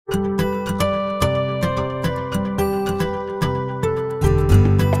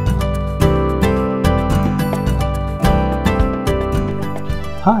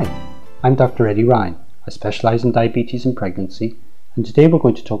Hi, I'm Dr. Eddie Ryan. I specialise in diabetes and pregnancy, and today we're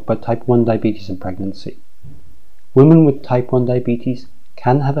going to talk about type 1 diabetes and pregnancy. Women with type 1 diabetes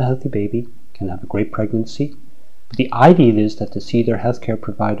can have a healthy baby, can have a great pregnancy, but the ideal is that they see their healthcare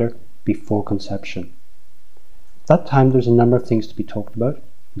provider before conception. At that time there's a number of things to be talked about,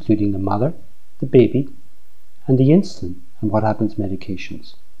 including the mother, the baby, and the insulin, and what happens to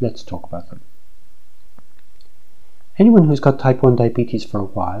medications. Let's talk about them. Anyone who's got type 1 diabetes for a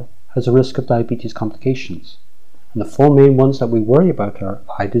while has a risk of diabetes complications, and the four main ones that we worry about are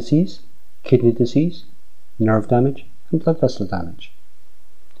eye disease, kidney disease, nerve damage, and blood vessel damage.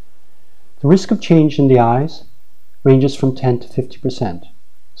 The risk of change in the eyes ranges from 10 to 50%.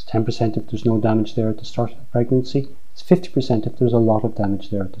 It's 10% if there's no damage there at the start of the pregnancy. It's 50% if there's a lot of damage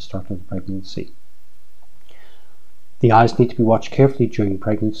there at the start of the pregnancy. The eyes need to be watched carefully during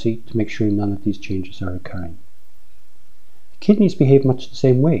pregnancy to make sure none of these changes are occurring. Kidneys behave much the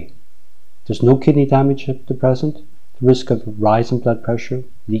same way. If there's no kidney damage at the present, the risk of rise in blood pressure,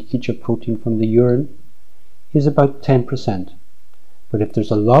 leakage of protein from the urine is about 10%. But if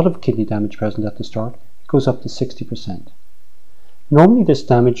there's a lot of kidney damage present at the start, it goes up to 60%. Normally this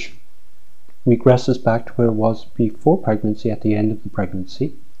damage regresses back to where it was before pregnancy at the end of the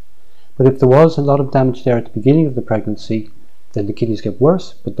pregnancy. But if there was a lot of damage there at the beginning of the pregnancy, then the kidneys get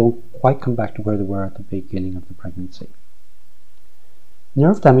worse, but don't quite come back to where they were at the beginning of the pregnancy.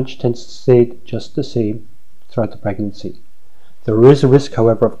 Nerve damage tends to stay just the same throughout the pregnancy. There is a risk,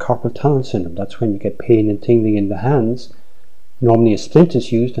 however, of carpal tunnel syndrome. That's when you get pain and tingling in the hands. Normally a splint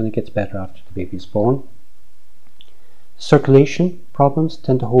is used and it gets better after the baby is born. Circulation problems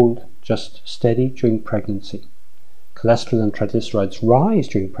tend to hold just steady during pregnancy. Cholesterol and triglycerides rise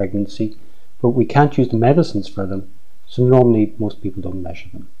during pregnancy, but we can't use the medicines for them, so normally most people don't measure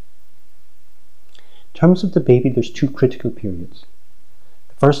them. In terms of the baby, there's two critical periods.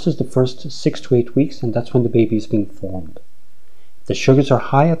 First is the first 6 to 8 weeks, and that's when the baby is being formed. If the sugars are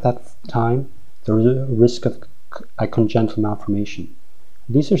high at that time, there is a risk of a congenital malformation.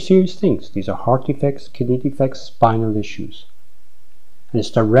 These are serious things. These are heart defects, kidney defects, spinal issues. And it's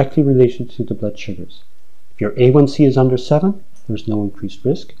directly related to the blood sugars. If your A1C is under 7, there's no increased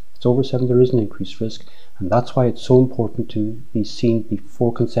risk. If it's over 7, there is an increased risk. And that's why it's so important to be seen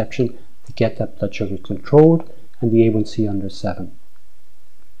before conception to get that blood sugar controlled and the A1C under 7.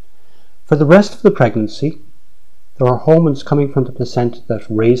 For the rest of the pregnancy, there are hormones coming from the placenta that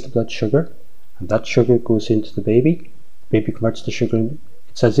raise the blood sugar, and that sugar goes into the baby. The baby converts the sugar.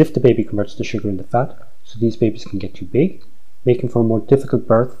 It's as if the baby converts the sugar into fat, so these babies can get too big, making for a more difficult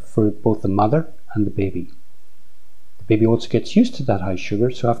birth for both the mother and the baby. The baby also gets used to that high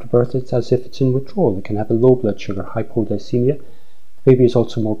sugar, so after birth it's as if it's in withdrawal. It can have a low blood sugar, hypoglycemia. The baby is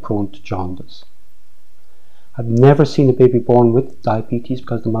also more prone to jaundice. I've never seen a baby born with diabetes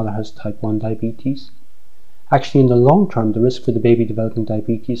because the mother has type 1 diabetes. Actually, in the long term, the risk for the baby developing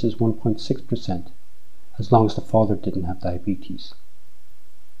diabetes is 1.6%, as long as the father didn't have diabetes.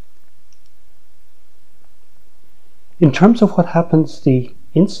 In terms of what happens to the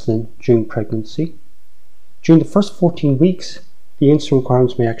insulin during pregnancy, during the first 14 weeks, the insulin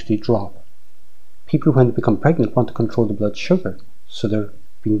requirements may actually drop. People, when they become pregnant, want to control the blood sugar, so they're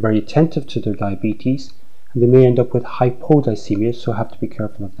being very attentive to their diabetes, and they may end up with hypoglycemia, so have to be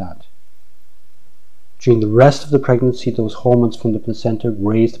careful of that. During the rest of the pregnancy, those hormones from the placenta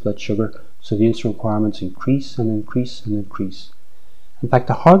raise the blood sugar, so the insulin requirements increase and increase and increase. In fact,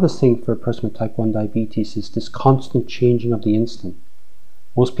 the hardest thing for a person with type 1 diabetes is this constant changing of the insulin.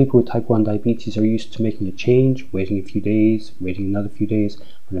 Most people with type 1 diabetes are used to making a change, waiting a few days, waiting another few days,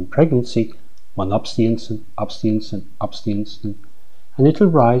 but in pregnancy, one ups the insulin, ups the insulin, ups the insulin, and it'll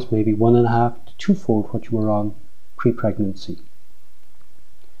rise maybe 1.5 to 2-fold what you were on pre-pregnancy.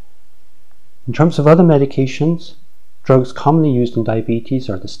 In terms of other medications, drugs commonly used in diabetes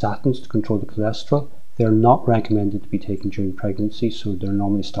are the statins to control the cholesterol. They are not recommended to be taken during pregnancy, so they're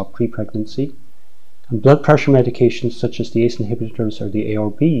normally stopped pre-pregnancy. And blood pressure medications such as the ACE inhibitors or the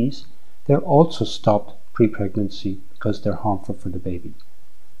ARBs, they're also stopped pre-pregnancy because they're harmful for the baby.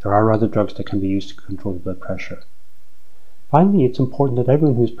 There are other drugs that can be used to control the blood pressure. Finally, it's important that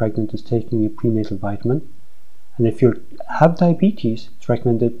everyone who is pregnant is taking a prenatal vitamin, and if you have diabetes, it's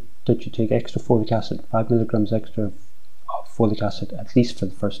recommended that you take extra folic acid, 5 milligrams extra of folic acid, at least for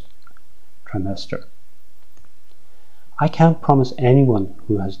the first trimester. I can't promise anyone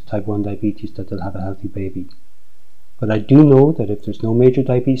who has type 1 diabetes that they'll have a healthy baby, but I do know that if there's no major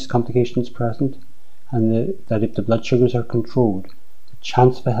diabetes complications present, and that if the blood sugars are controlled, the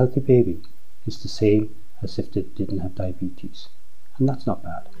chance of a healthy baby is the same as if they didn't have diabetes, and that's not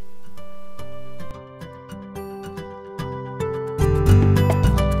bad.